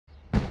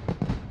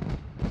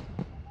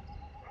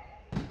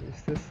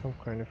there some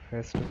kind of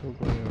festival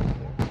going on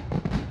here?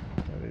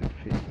 But it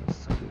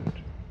feels good.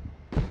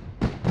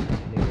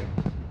 Anyway.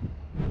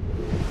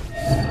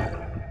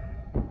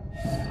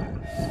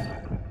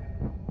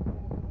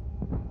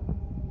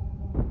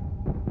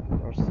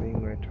 Not seeing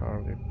my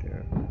target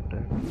there.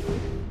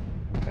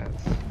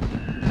 Pass.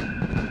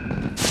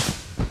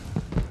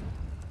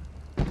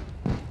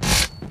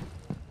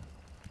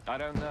 I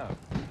don't know.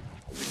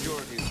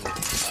 Security is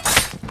working.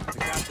 The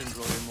captain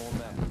brought in more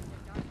men.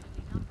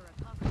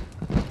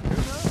 Who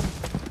knows?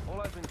 All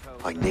I've been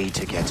told. I need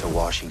to get to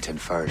Washington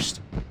first.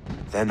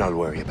 Then I'll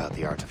worry about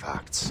the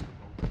artifacts.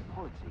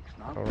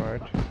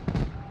 Alright.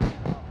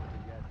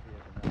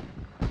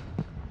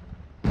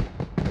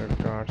 There are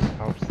guards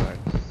outside,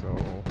 so...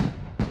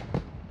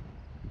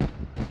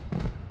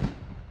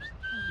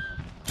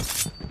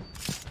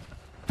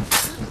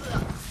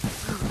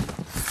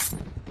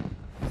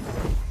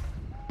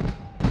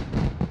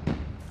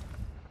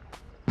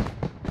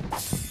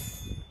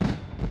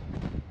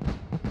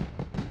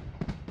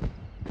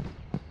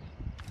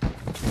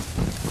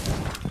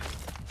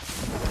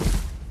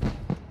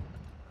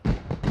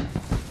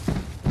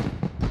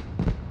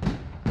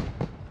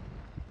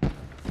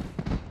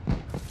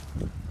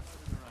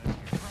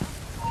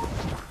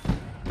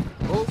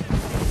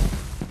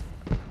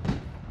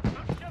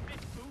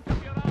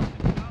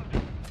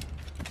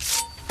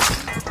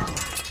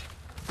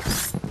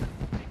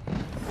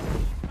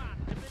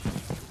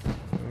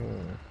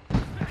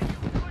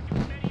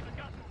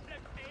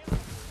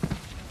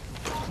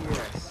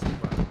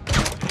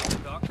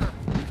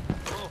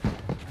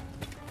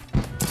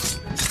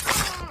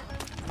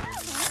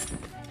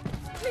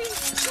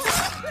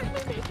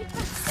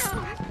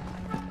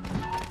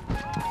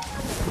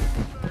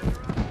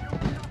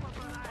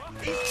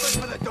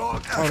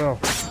 Oh no.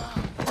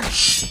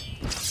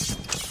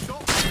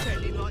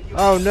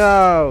 Oh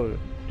no!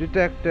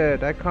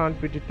 Detected! I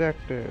can't be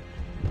detected.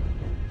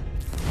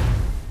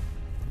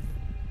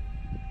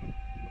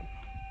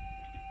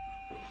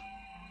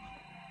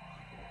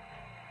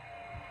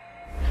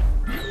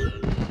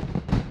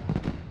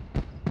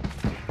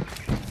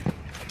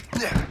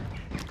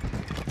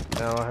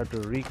 Now I have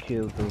to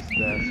re-kill those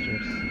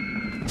bastards.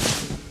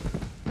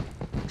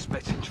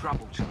 Expecting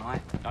trouble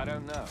tonight? I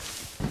don't know.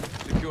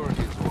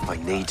 Security is working. I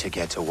need to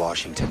get to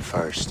Washington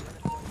first.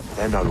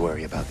 Then I'll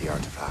worry about the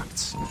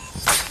artifacts.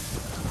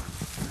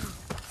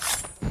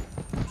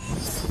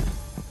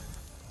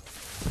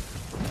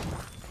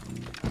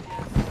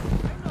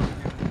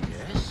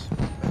 Yes?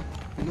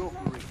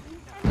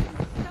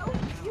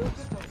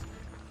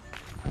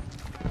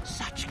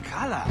 Such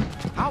colour!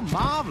 How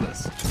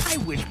marvellous! I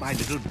wish my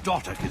little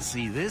daughter could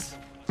see this.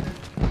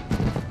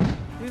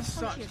 Is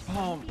such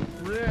pomp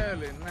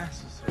really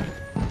necessary?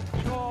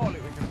 Surely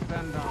we can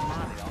spend our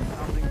money on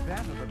something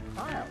better than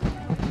fireworks.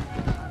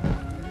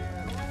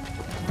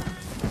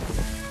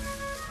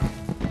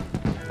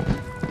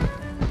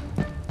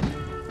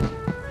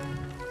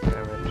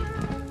 Damn it.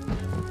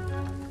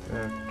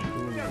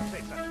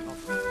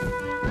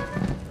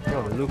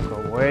 Oh, look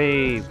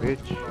away,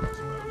 bitch.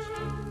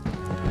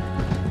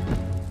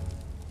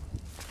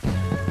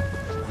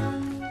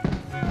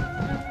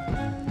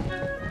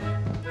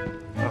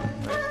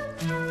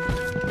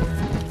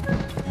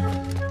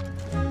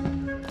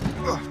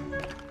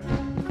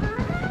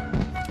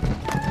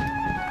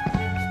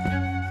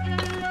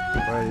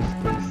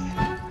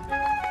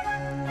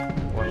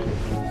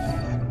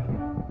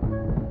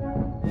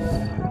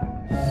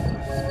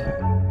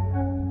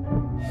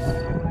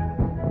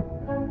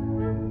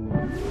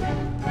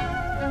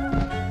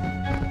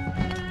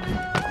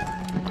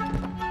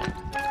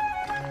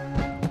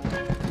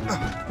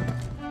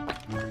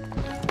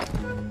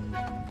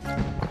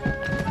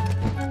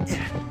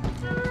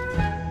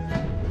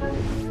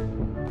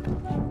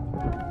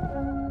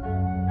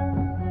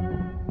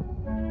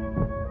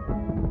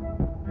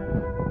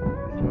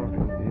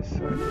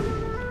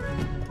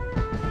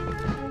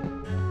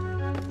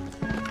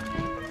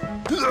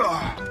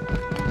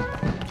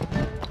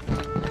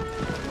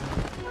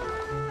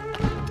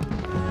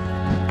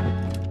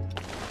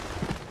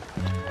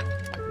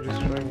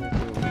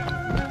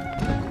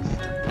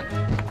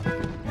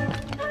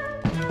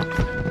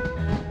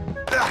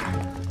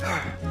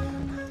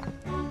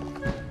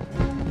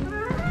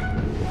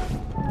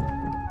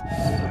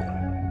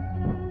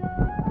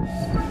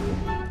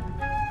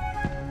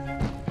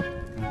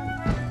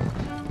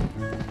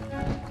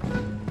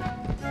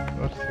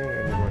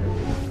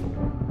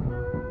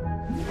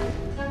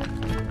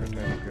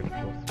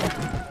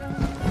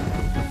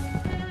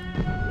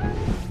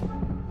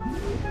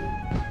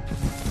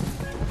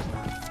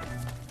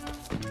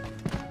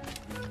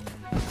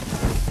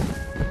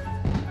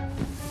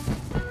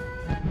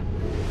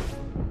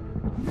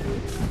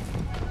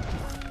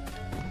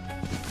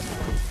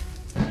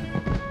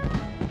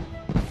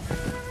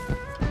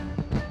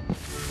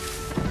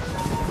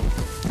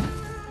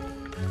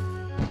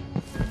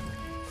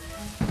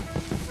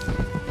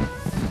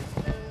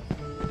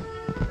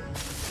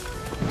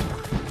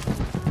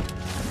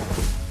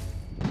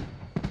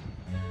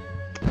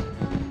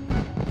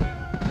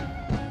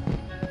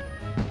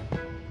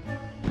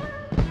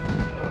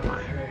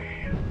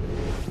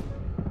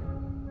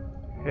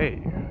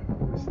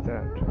 Who's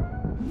that?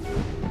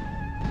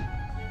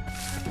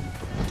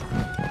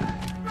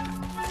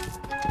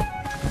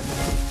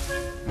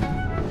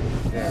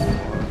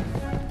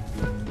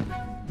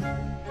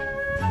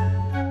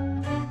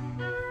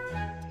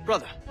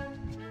 Brother,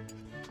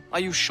 are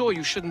you sure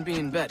you shouldn't be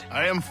in bed?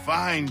 I am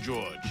fine,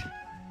 George.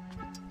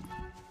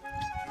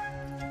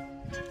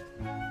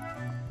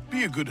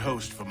 Be a good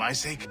host for my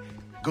sake.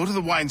 Go to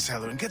the wine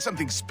cellar and get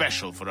something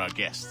special for our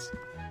guests.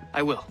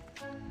 I will.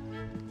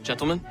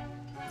 Gentlemen?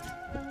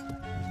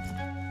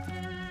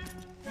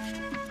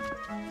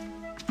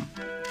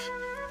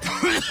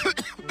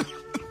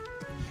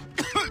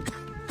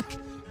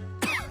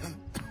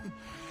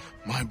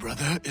 My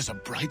brother is a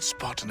bright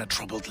spot in a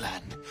troubled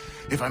land.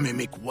 If I may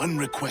make one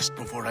request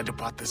before I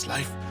depart this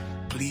life,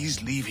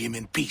 please leave him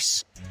in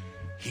peace.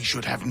 He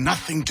should have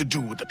nothing to do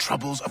with the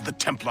troubles of the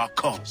Templar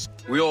cause.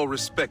 We all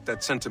respect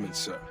that sentiment,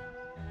 sir.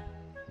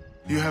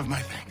 You have my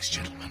thanks,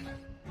 gentlemen.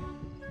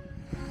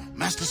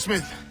 Master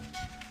Smith,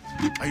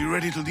 are you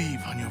ready to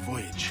leave on your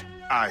voyage?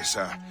 Aye,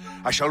 sir.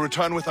 I shall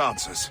return with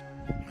answers.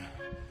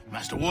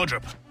 Master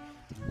Wardrop,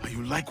 are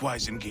you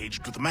likewise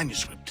engaged with the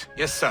manuscript?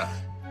 Yes, sir.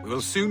 We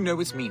will soon know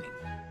its meaning.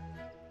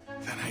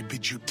 Then I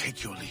bid you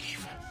take your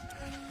leave.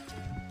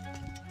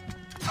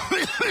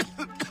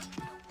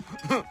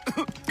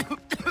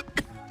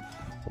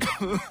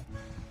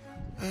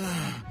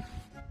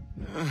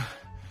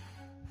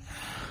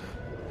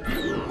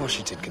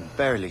 Washington can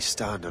barely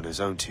stand on his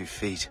own 2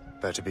 feet.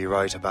 Better be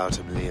right about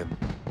him, Liam.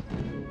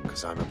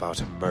 Because I'm about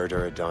to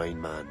murder a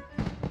dying man.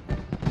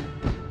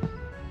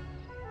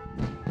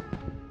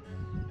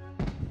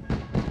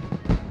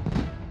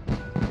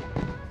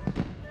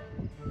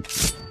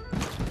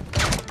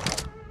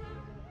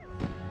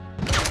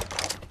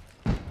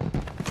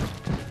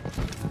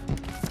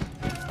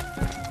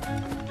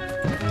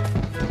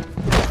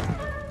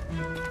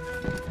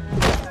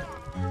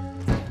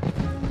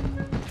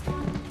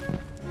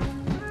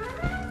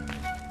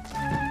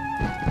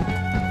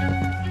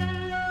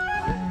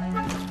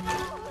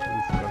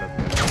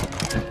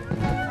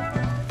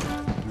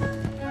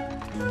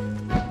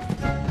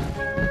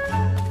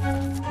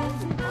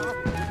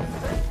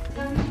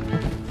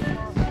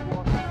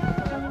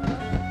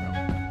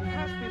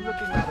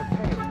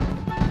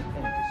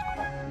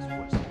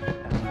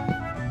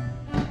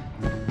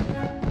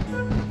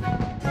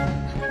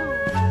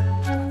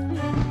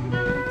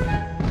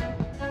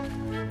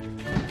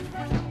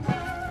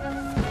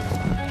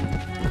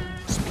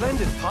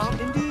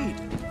 Indeed.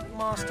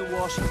 Master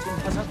Washington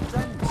has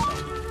outdone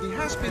himself. He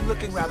has been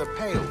looking rather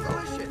pale,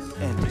 though.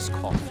 And his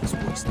cough is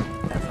worse than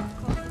ever.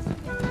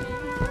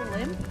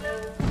 Limp?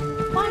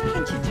 Why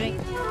can't you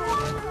drink?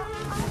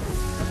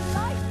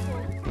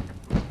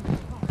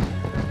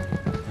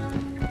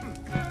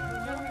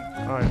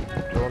 I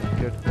don't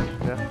get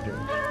distracted.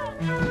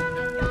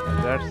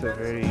 That's a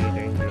very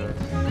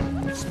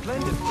dangerous.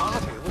 Splendid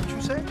party, wouldn't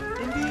you say?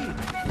 Indeed.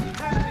 He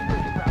has been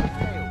looking rather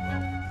pale,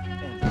 though.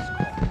 And his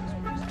cough is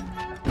worse than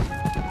ever.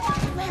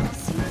 I've never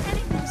seen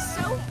anything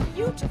so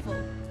beautiful.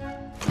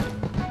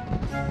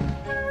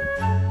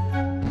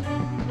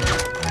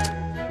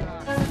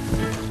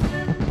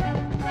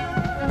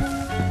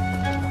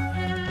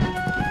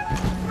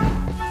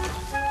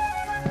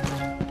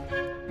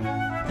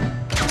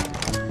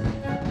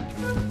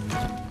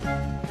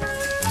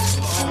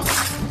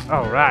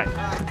 All right.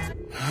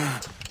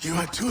 You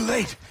are too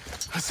late,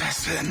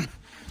 assassin.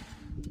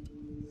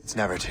 It's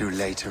never too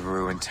late to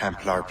ruin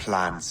Templar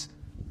plans,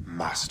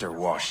 Master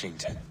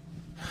Washington.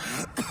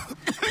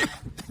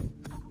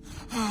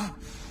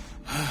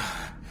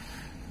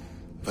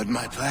 But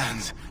my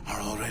plans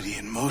are already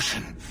in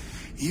motion.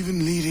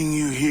 Even leading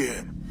you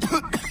here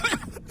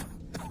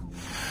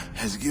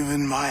has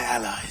given my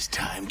allies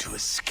time to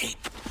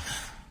escape.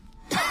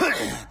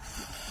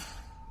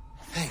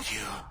 Thank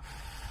you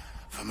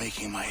for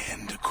making my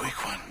end a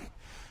quick one.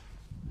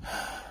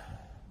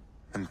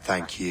 And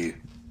thank you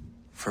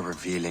for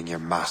revealing your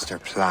master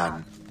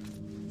plan,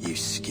 you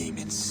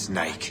scheming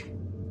snake.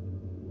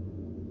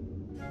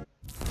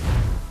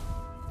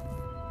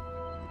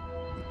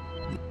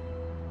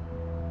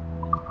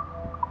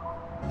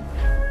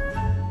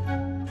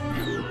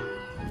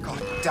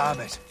 God damn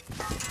it.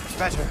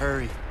 Better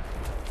hurry.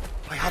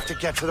 I have to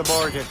get to the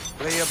Morgan.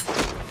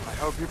 Liam, I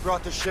hope you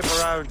brought the ship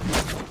around.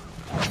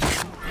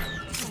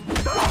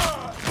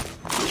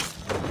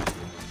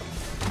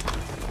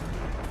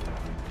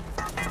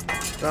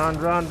 Run,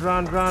 run,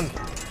 run, run.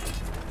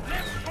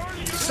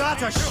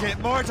 That's a shit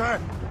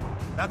mortar!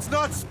 That's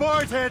not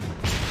sporting!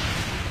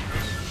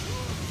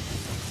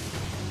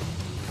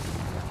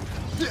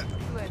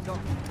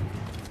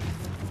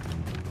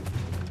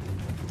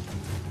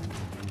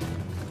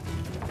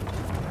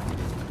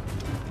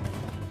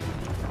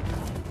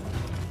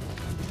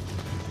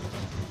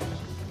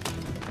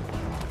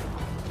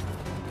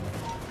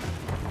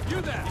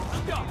 You there!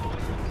 Stop!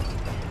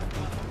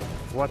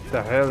 What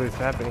the hell is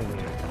happening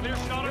here? Clear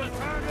shot of the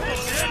turn!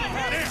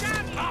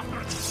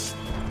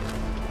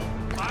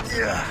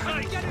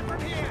 Yeah. Get it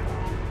from here!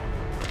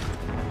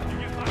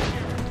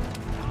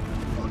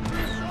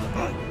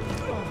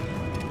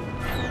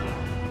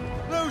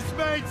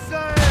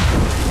 Mainsail!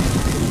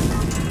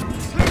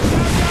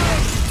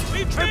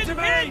 We've been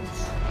hit!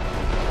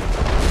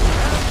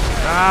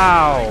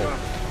 Ow!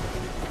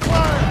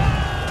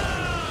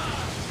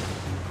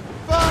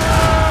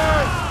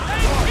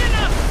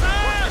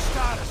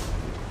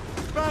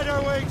 Spread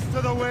our wings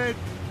to the wind!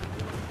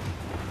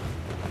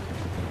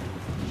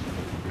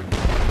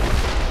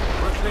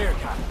 We're clear,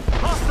 Cap.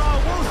 Hostile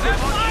wolves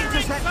on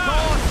intercept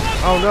course!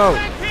 Oh no!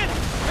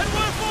 And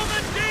we're for the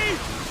deep!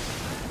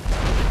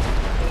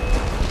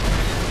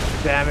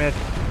 Damn it!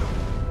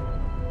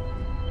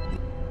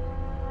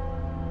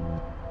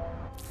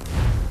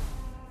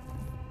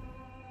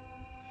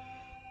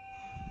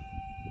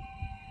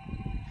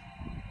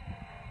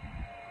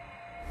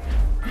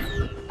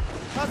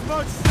 As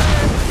much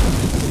sail!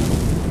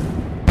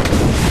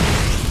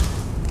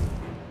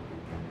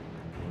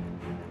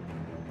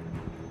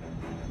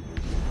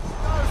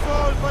 That's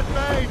all but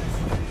mates!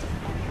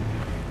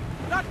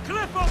 That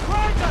cliff will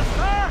grind us,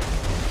 sir!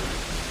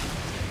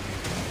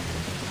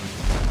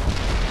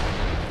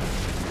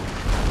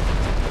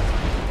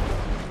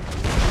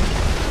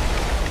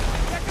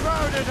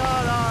 Crowded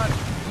all on!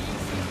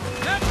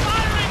 They're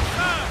firing,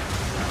 sir!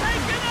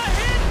 Taking a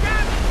hit,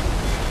 Captain!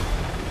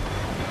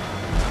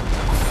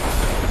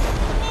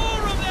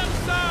 More of them,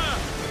 sir!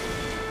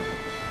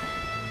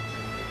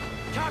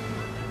 Captain!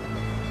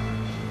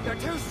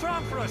 They're too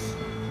strong for us!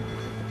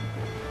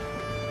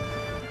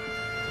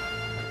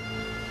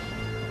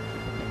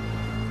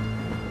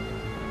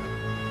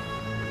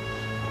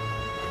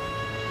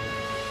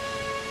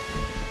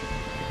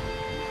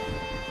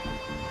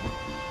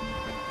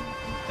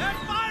 They're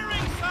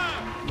firing, sir!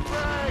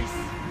 Brace!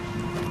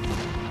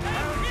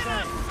 They've hit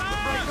us, sir!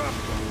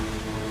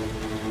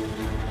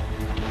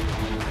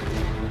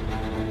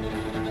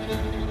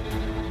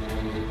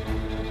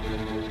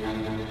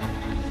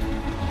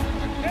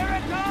 Here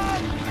it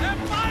comes!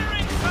 They're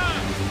firing, sir!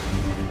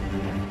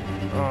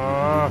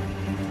 Ah,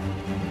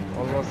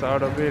 almost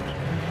out of it.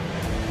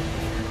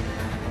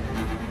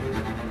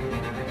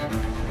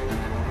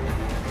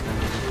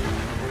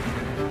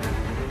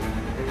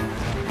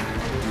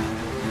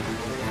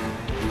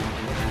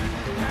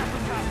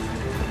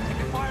 They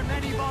can fire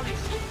many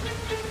volleys.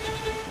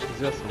 It's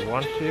just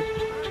one ship.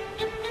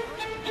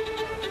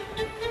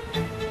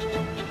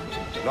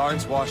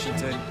 Lawrence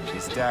Washington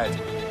is dead.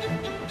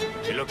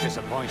 You look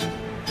disappointed.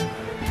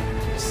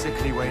 The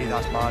sickly way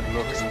that man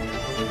looks.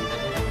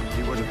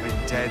 He would have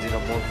been dead in a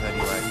month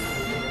anyway.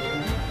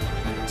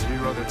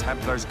 2 other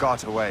Templars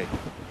got away.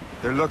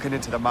 They're looking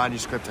into the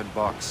manuscript and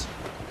box.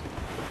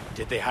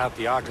 Did they have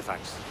the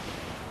artifacts?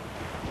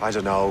 I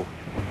don't know.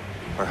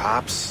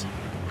 Perhaps.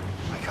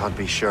 I can't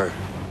be sure.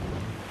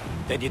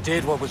 Then you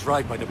did what was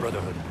right by the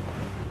Brotherhood.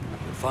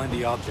 You'll find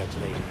the object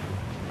later.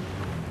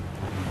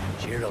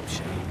 Cheer up,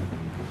 Shay.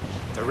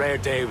 It's a rare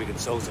day we can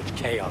sow such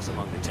chaos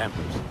among the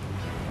Templars.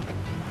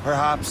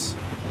 Perhaps.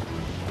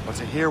 But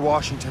to hear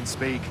Washington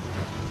speak,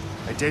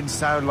 it didn't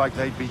sound like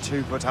they'd be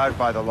too put out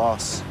by the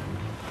loss.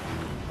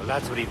 Well,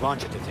 that's what he'd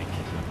want you to think.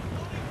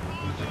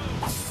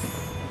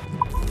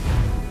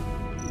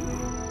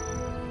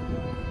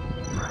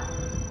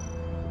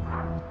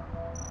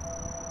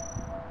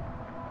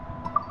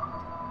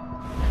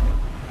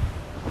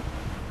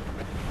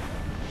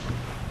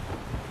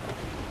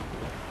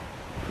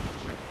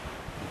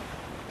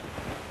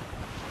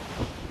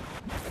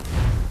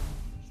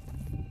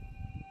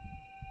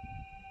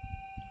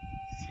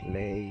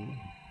 Slay.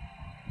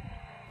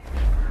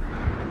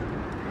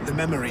 The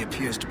memory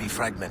appears to be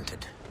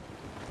fragmented.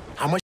 How much